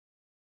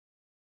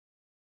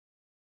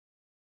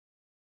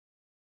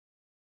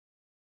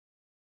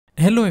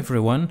Hello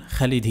everyone,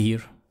 Khalid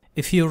here.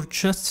 If you're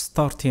just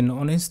starting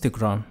on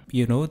Instagram,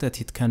 you know that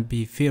it can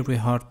be very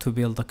hard to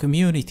build a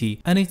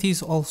community and it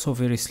is also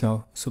very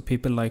slow. So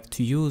people like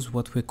to use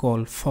what we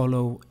call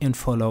follow and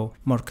unfollow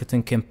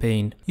marketing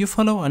campaign. You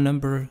follow a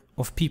number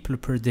of people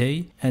per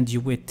day and you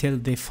wait till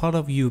they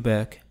follow you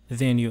back.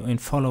 Then you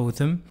unfollow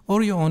them,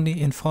 or you only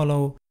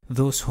unfollow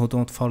those who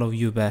don't follow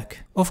you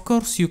back. Of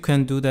course you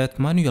can do that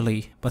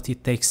manually, but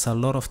it takes a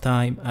lot of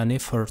time and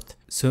effort,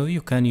 so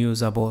you can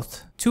use a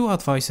bot. Two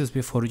advices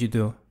before you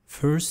do.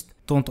 First,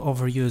 don't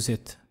overuse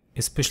it,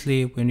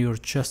 especially when you're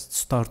just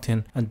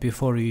starting, and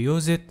before you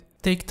use it,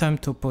 take time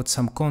to put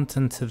some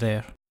content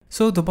there.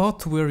 So the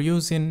bot we're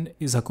using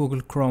is a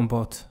Google Chrome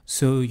bot,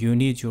 so you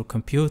need your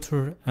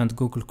computer and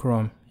Google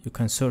Chrome. You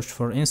can search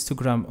for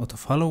Instagram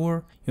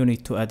autofollower, you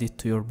need to add it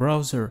to your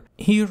browser.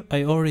 Here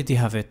I already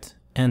have it,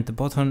 and the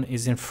button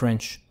is in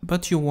French,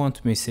 but you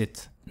won't miss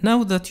it.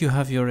 Now that you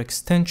have your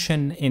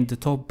extension in the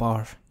top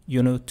bar,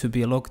 you need to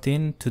be logged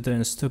in to the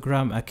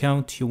Instagram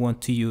account you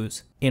want to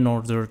use. In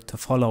order to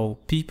follow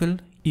people,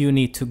 you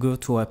need to go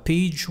to a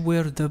page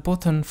where the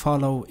button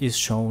follow is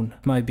shown.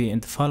 It might be in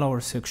the follower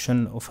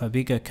section of a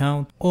big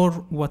account, or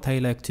what I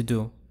like to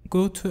do.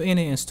 Go to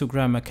any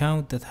Instagram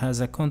account that has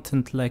a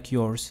content like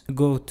yours.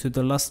 Go to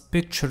the last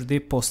picture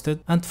they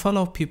posted and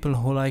follow people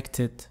who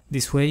liked it.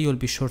 This way you'll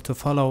be sure to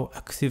follow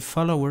active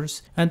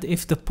followers, and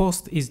if the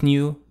post is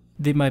new,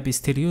 they might be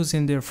still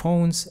using their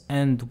phones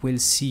and will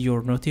see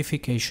your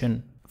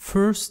notification.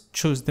 First,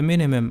 choose the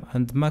minimum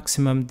and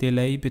maximum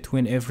delay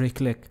between every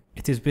click.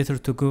 It is better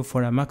to go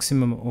for a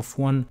maximum of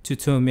 1 to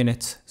 2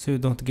 minutes so you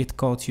don't get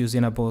caught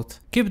using a bot.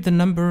 Keep the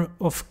number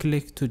of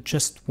clicks to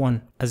just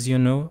 1. As you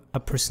know, a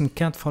person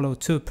can't follow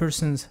 2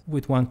 persons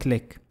with 1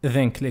 click.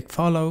 Then click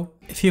follow.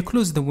 If you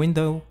close the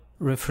window,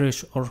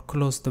 refresh or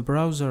close the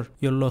browser,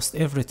 you lost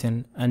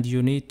everything and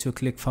you need to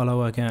click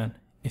follow again.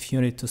 If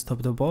you need to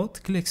stop the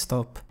bot, click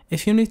stop.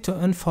 If you need to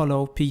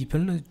unfollow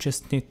people, you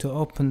just need to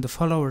open the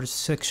followers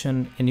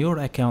section in your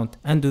account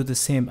and do the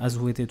same as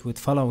we did with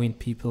following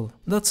people.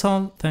 That's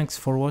all. Thanks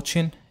for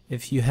watching.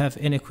 If you have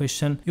any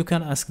question, you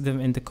can ask them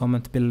in the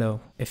comment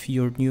below. If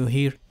you're new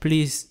here,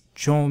 please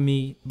join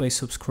me by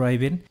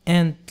subscribing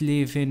and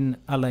leaving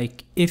a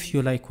like if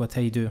you like what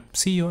I do.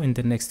 See you in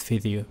the next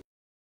video.